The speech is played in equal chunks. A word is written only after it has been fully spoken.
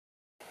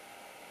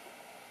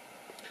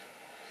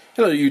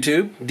Hello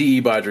YouTube,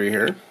 De-bodgery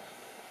here.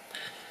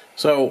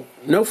 So,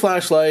 no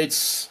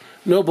flashlights,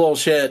 no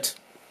bullshit,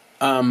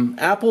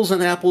 apples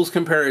and apples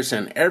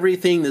comparison.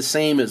 Everything the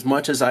same as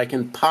much as I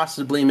can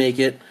possibly make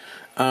it.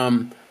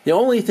 The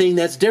only thing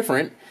that's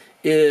different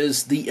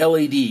is the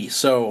LED.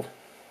 So,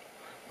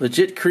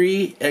 legit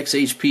CREE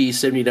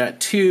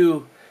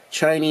XHP70.2,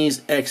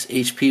 Chinese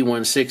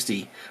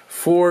XHP160.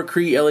 4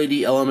 CREE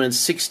LED elements,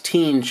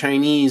 16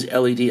 Chinese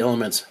LED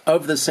elements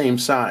of the same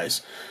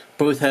size.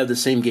 Both have the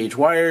same gauge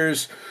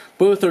wires,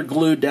 both are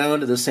glued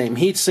down to the same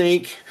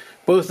heatsink,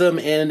 both of them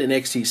end in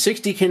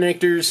XT60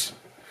 connectors,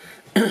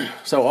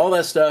 so all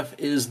that stuff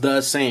is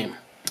the same.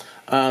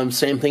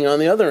 Same thing on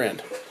the other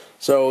end.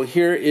 So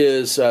here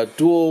is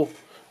dual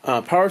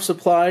power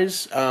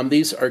supplies.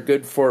 These are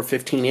good for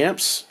 15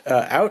 amps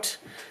out.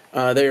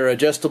 They are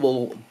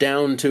adjustable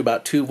down to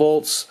about 2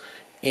 volts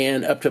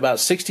and up to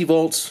about 60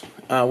 volts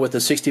with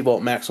a 60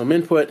 volt maximum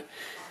input,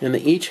 and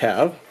they each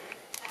have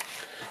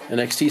an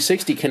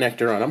XT60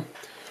 connector on them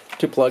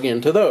to plug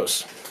into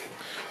those.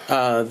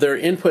 Their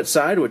input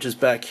side, which is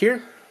back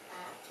here,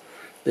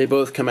 they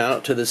both come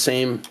out to the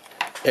same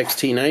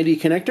XT90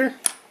 connector,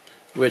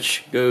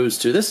 which goes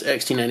to this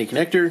XT90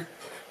 connector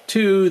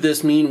to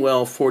this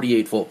Meanwell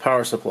 48 volt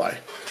power supply.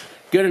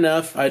 Good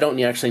enough. I don't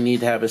actually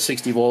need to have a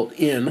 60 volt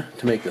in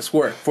to make this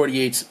work.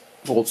 48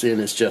 volts in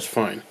is just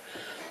fine.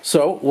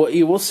 So what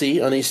you will see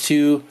on these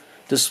two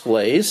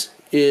displays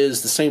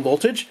is the same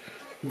voltage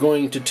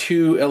going to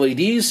 2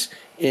 LEDs,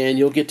 and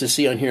you'll get to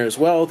see on here as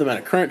well the amount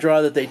of current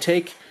draw that they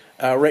take.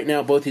 Right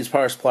now both these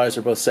power supplies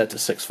are both set to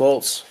 6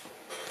 volts,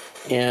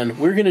 and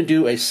we're going to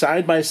do a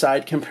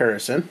side-by-side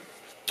comparison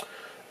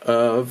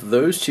of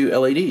those two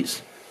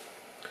LEDs,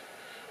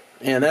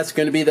 and that's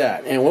going to be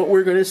that. And what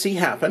we're going to see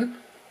happen,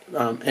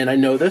 and I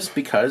know this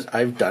because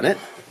I've done it,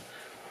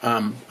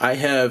 I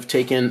have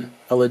taken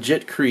a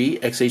legit CREE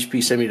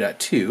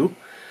XHP70.2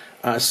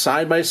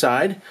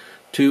 side-by-side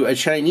to a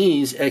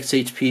Chinese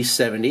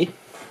XHP70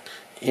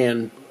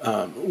 and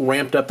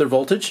ramped up their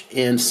voltage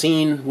and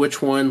seen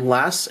which one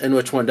lasts and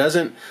which one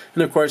doesn't.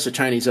 And of course the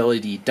Chinese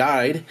LED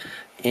died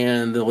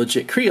and the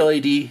legit CREE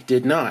LED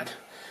did not.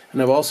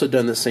 And I've also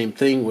done the same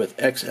thing with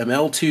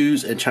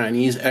XML2s and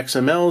Chinese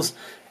XMLs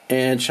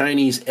and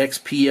Chinese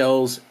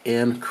XPLs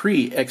and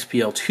CREE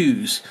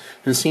XPL2s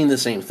and seen the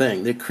same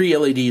thing. The CREE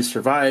LEDs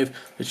survive,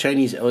 the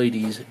Chinese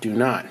LEDs do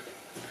not.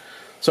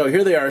 So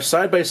here they are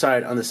side by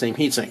side on the same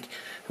heatsink.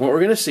 And what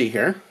we're going to see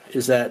here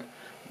is that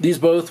these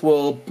both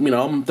will,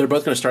 they're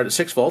both going to start at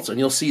 6 volts, and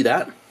you'll see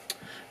that.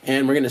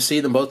 And we're going to see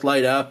them both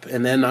light up,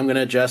 and then I'm going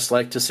to adjust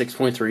like to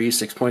 6.3,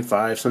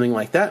 6.5, something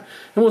like that.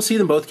 And we'll see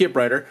them both get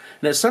brighter.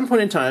 And at some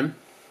point in time,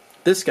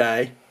 this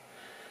guy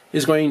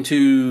is going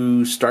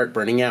to start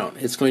burning out.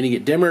 It's going to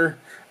get dimmer.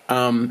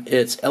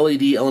 Its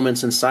LED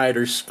elements inside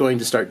are going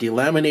to start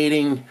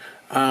delaminating.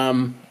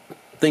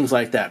 Things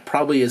like that.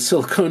 Probably a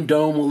silicone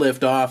dome will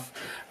lift off.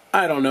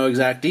 I don't know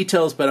exact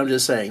details, but I'm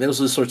just saying those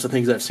are the sorts of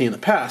things I've seen in the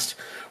past.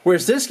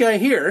 Whereas this guy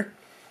here,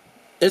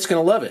 it's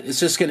going to love it. It's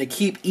just going to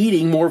keep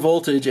eating more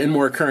voltage and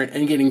more current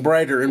and getting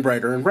brighter and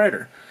brighter and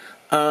brighter.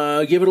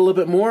 Give it a little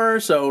bit more,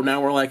 so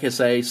now we're like I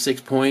say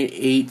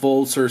 6.8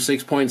 volts or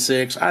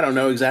 6.6. I don't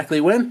know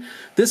exactly when.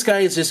 This guy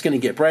is just going to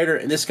get brighter,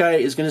 and this guy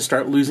is going to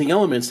start losing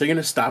elements. They're going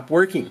to stop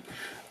working.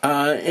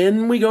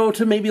 And we go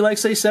to maybe like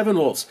say 7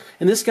 volts,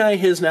 and this guy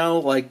has now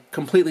like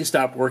completely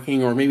stopped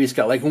working, or maybe it's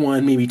got like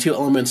 1, maybe 2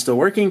 elements still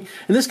working,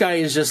 and this guy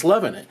is just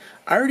loving it.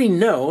 I already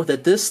know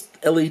that this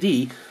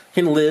LED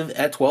can live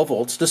at 12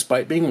 volts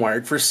despite being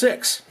wired for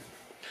 6.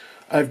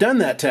 I've done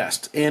that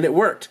test and it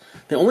worked.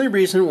 The only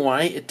reason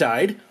why it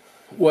died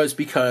was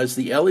because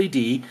the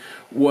LED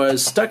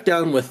was stuck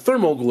down with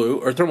thermal glue,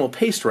 or thermal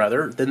paste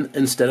rather,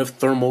 instead of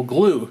thermal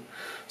glue.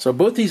 So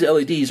both these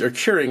LEDs are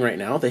curing right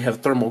now. They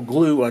have thermal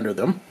glue under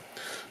them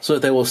so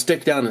that they will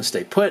stick down and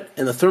stay put.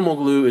 And the thermal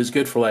glue is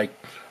good for like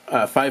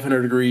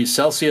 500 degrees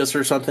Celsius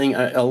or something,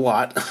 a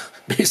lot,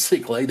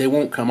 basically. They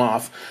won't come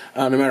off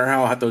no matter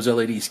how hot those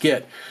LEDs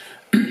get.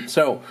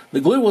 So the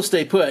glue will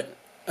stay put,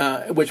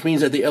 which means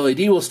that the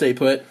LED will stay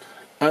put,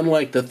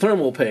 unlike the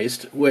thermal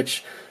paste,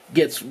 which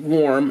gets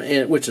warm,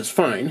 which is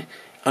fine.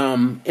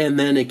 And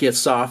then it gets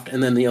soft,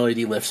 and then the LED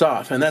lifts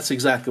off. And that's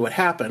exactly what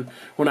happened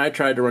when I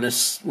tried to run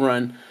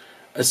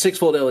a 6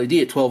 volt LED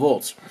at 12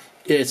 volts.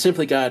 It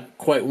simply got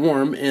quite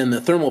warm, and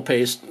the thermal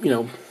paste,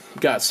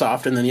 got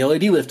soft, and then the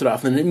LED lifted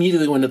off, and then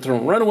immediately went to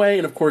thermal runaway,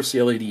 and of course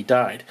the LED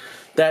died.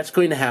 That's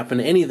going to happen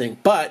to anything,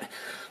 but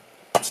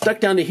stuck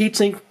down to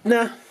heatsink,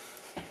 nah,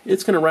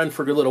 it's going to run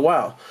for a little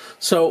while.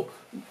 So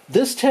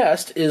this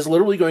test is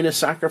literally going to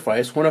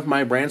sacrifice one of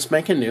my brand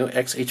spanking new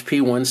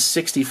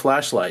XHP160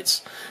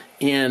 flashlights.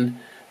 And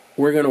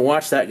we're going to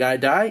watch that guy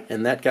die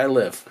and that guy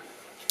live.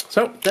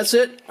 So that's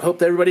it. Hope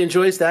that everybody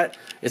enjoys that.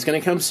 It's going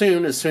to come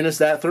soon as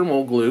that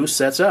thermal glue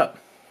sets up.